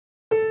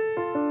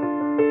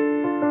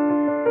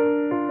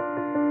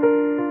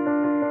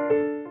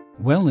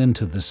Well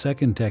into the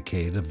second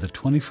decade of the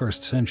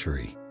 21st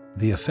century,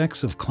 the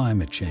effects of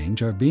climate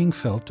change are being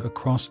felt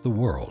across the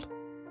world.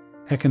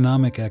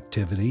 Economic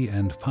activity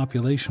and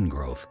population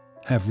growth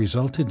have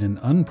resulted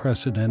in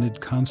unprecedented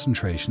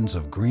concentrations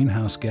of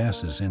greenhouse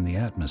gases in the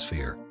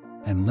atmosphere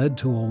and led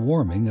to a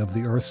warming of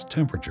the Earth's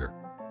temperature.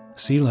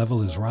 Sea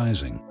level is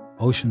rising,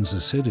 ocean's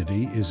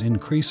acidity is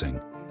increasing,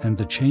 and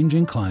the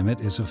changing climate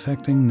is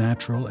affecting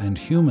natural and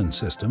human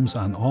systems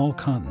on all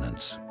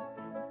continents.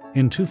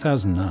 In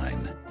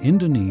 2009,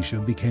 Indonesia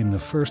became the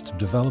first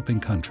developing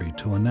country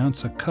to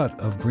announce a cut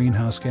of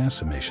greenhouse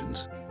gas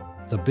emissions.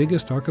 The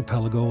biggest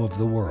archipelago of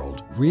the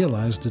world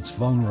realized its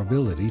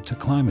vulnerability to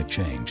climate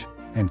change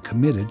and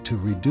committed to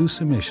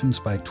reduce emissions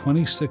by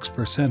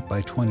 26%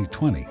 by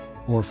 2020,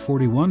 or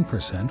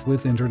 41%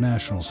 with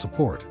international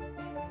support.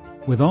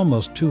 With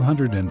almost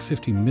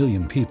 250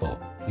 million people,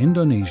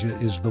 Indonesia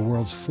is the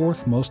world's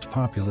fourth most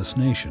populous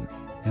nation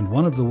and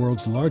one of the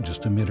world's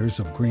largest emitters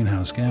of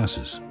greenhouse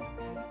gases.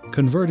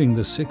 Converting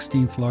the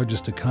 16th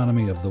largest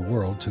economy of the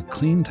world to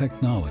clean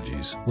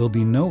technologies will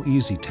be no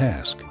easy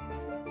task.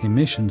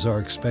 Emissions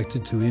are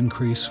expected to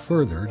increase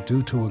further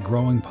due to a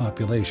growing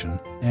population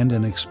and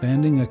an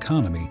expanding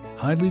economy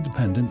highly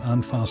dependent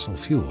on fossil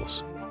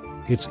fuels.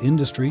 Its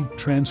industry,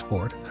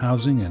 transport,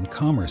 housing, and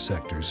commerce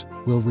sectors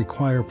will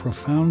require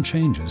profound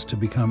changes to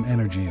become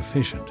energy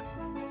efficient.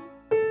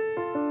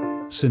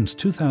 Since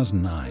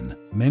 2009,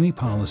 many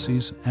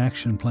policies,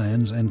 action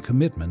plans, and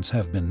commitments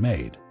have been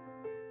made.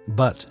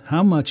 But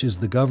how much is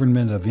the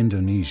government of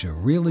Indonesia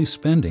really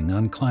spending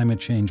on climate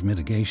change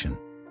mitigation?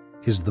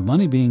 Is the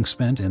money being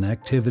spent in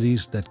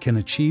activities that can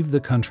achieve the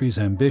country's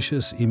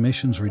ambitious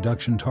emissions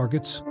reduction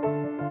targets?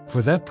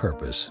 For that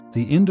purpose,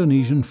 the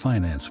Indonesian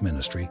Finance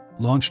Ministry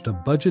launched a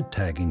budget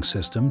tagging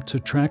system to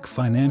track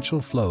financial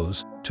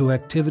flows to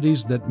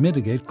activities that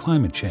mitigate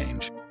climate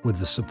change, with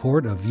the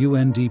support of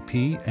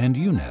UNDP and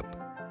UNEP.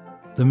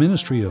 The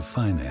Ministry of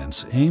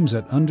Finance aims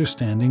at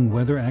understanding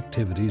whether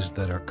activities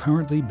that are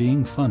currently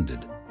being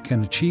funded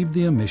can achieve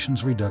the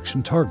emissions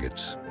reduction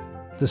targets.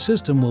 The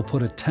system will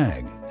put a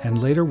tag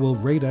and later will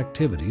rate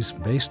activities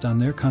based on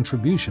their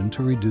contribution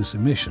to reduce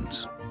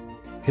emissions.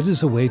 It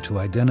is a way to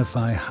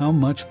identify how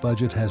much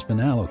budget has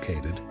been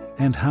allocated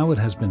and how it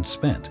has been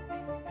spent,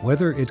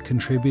 whether it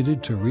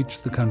contributed to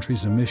reach the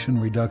country's emission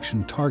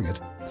reduction target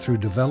through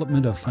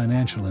development of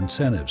financial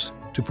incentives,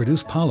 to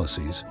produce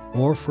policies,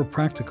 or for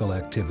practical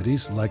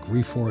activities like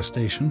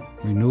reforestation,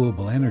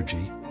 renewable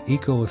energy,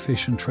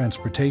 eco-efficient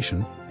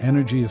transportation,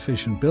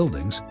 energy-efficient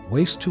buildings,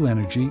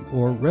 waste-to-energy,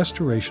 or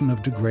restoration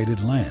of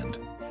degraded land.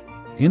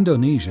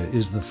 Indonesia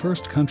is the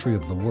first country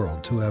of the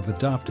world to have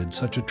adopted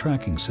such a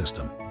tracking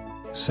system.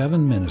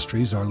 7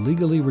 ministries are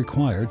legally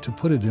required to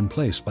put it in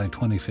place by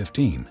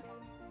 2015.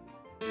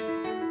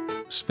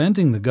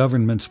 Spending the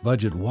government's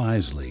budget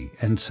wisely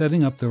and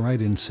setting up the right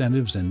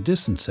incentives and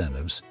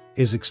disincentives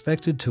is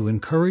expected to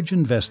encourage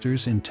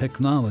investors in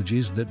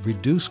technologies that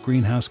reduce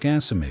greenhouse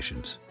gas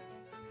emissions.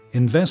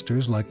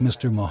 Investors like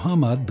Mr.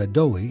 Muhammad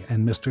Badawi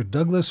and Mr.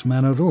 Douglas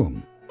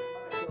Manurung.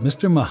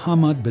 Mr.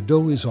 Muhammad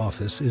Badawi's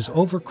office is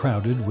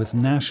overcrowded with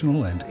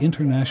national and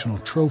international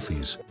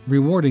trophies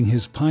rewarding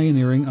his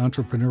pioneering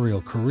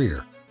entrepreneurial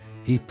career.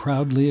 He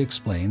proudly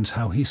explains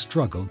how he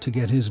struggled to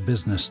get his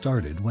business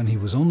started when he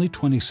was only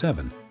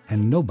 27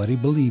 and nobody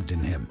believed in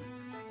him.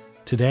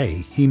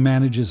 Today, he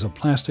manages a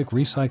plastic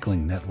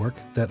recycling network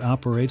that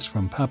operates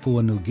from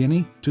Papua New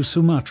Guinea to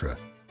Sumatra.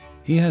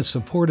 He has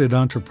supported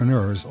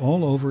entrepreneurs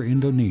all over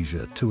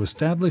Indonesia to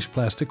establish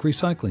plastic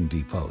recycling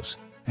depots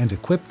and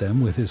equip them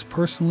with his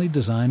personally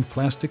designed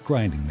plastic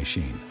grinding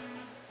machine.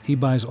 He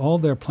buys all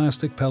their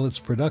plastic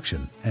pellets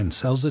production and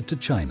sells it to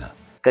China.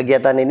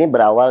 Kegiatan ini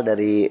berawal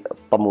dari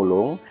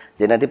pemulung.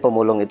 Jadi nanti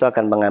pemulung itu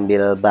akan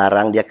mengambil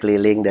barang, dia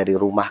keliling dari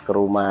rumah ke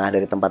rumah,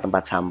 dari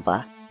tempat-tempat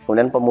sampah.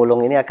 Kemudian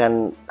pemulung ini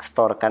akan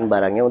storekan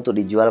barangnya untuk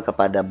dijual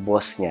kepada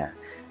bosnya,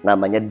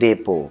 namanya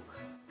depo.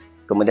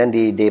 Kemudian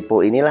di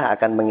depo inilah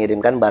akan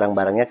mengirimkan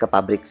barang-barangnya ke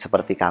pabrik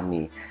seperti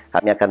kami.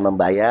 Kami akan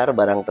membayar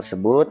barang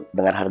tersebut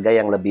dengan harga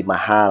yang lebih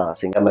mahal,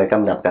 sehingga mereka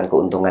mendapatkan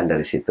keuntungan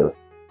dari situ.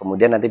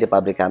 Kemudian nanti di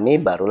pabrik kami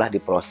barulah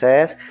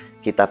diproses,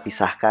 kita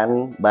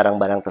pisahkan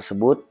barang-barang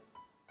tersebut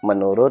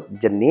menurut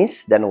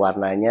jenis dan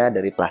warnanya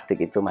dari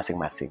plastik itu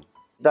masing-masing.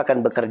 Itu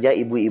akan bekerja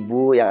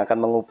ibu-ibu yang akan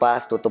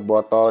mengupas tutup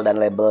botol dan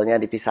labelnya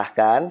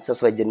dipisahkan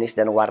sesuai jenis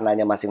dan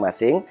warnanya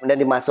masing-masing.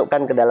 Kemudian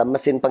dimasukkan ke dalam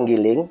mesin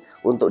penggiling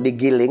untuk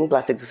digiling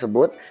plastik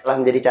tersebut.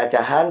 Setelah menjadi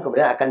cacahan,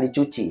 kemudian akan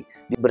dicuci,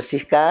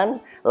 dibersihkan,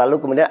 lalu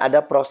kemudian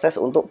ada proses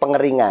untuk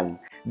pengeringan.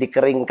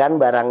 Dikeringkan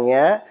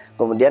barangnya,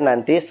 kemudian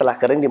nanti setelah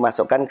kering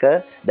dimasukkan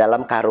ke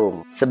dalam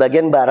karung.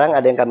 Sebagian barang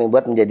ada yang kami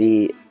buat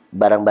menjadi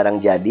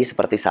barang-barang jadi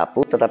seperti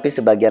sapu, tetapi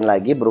sebagian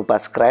lagi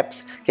berupa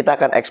scraps kita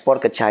akan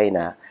ekspor ke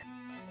China.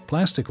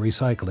 Plastic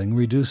recycling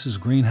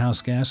reduces greenhouse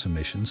gas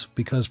emissions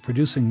because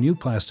producing new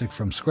plastic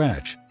from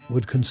scratch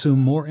would consume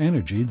more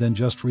energy than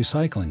just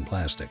recycling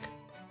plastic.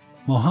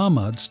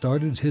 Mohammad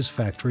started his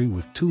factory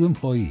with 2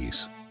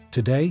 employees.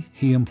 Today,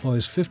 he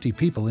employs 50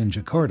 people in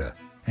Jakarta,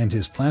 and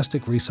his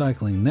plastic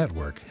recycling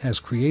network has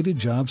created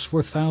jobs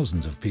for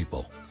thousands of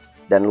people.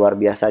 Dan luar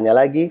biasanya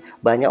lagi,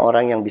 banyak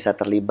orang yang bisa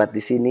terlibat di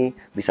sini,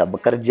 bisa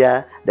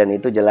bekerja, dan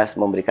itu jelas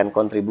memberikan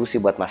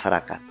kontribusi buat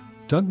masyarakat.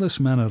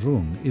 Douglas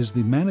Manarung is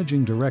the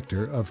managing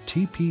director of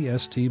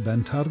TPST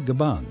Bantar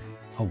Gebang,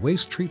 a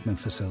waste treatment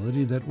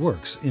facility that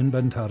works in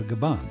Bantar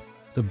Gebang,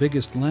 the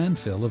biggest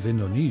landfill of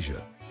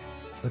Indonesia.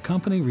 The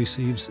company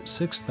receives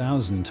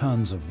 6,000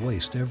 tons of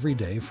waste every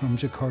day from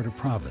Jakarta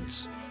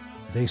province.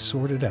 They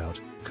sort it out,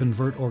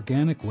 convert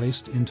organic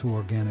waste into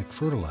organic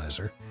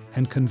fertilizer,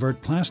 and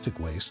convert plastic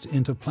waste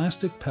into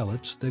plastic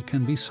pellets that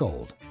can be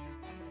sold.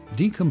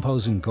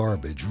 Decomposing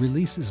garbage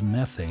releases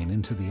methane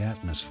into the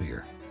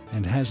atmosphere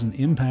and has an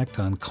impact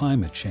on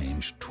climate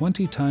change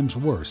 20 times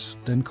worse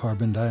than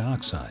carbon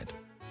dioxide.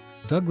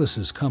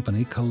 Douglas's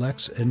company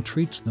collects and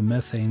treats the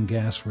methane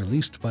gas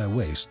released by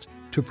waste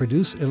to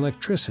produce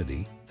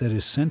electricity that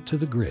is sent to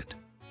the grid.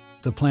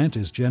 The plant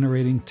is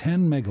generating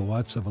 10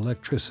 megawatts of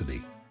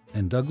electricity,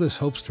 and Douglas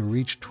hopes to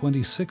reach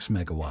 26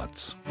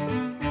 megawatts.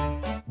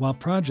 While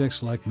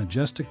projects like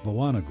Majestic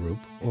Bawana Group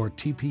or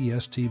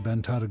TPST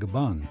Bantar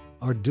Gebang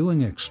are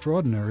doing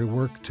extraordinary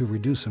work to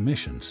reduce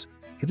emissions,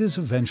 it is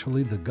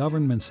eventually the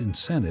government's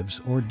incentives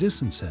or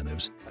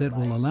disincentives that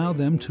will allow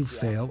them to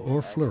fail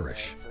or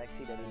flourish.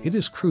 It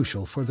is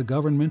crucial for the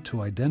government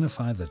to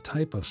identify the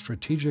type of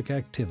strategic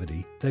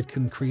activity that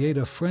can create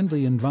a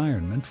friendly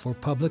environment for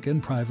public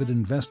and private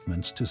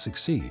investments to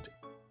succeed,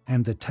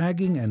 and the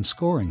tagging and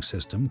scoring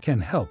system can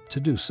help to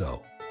do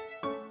so.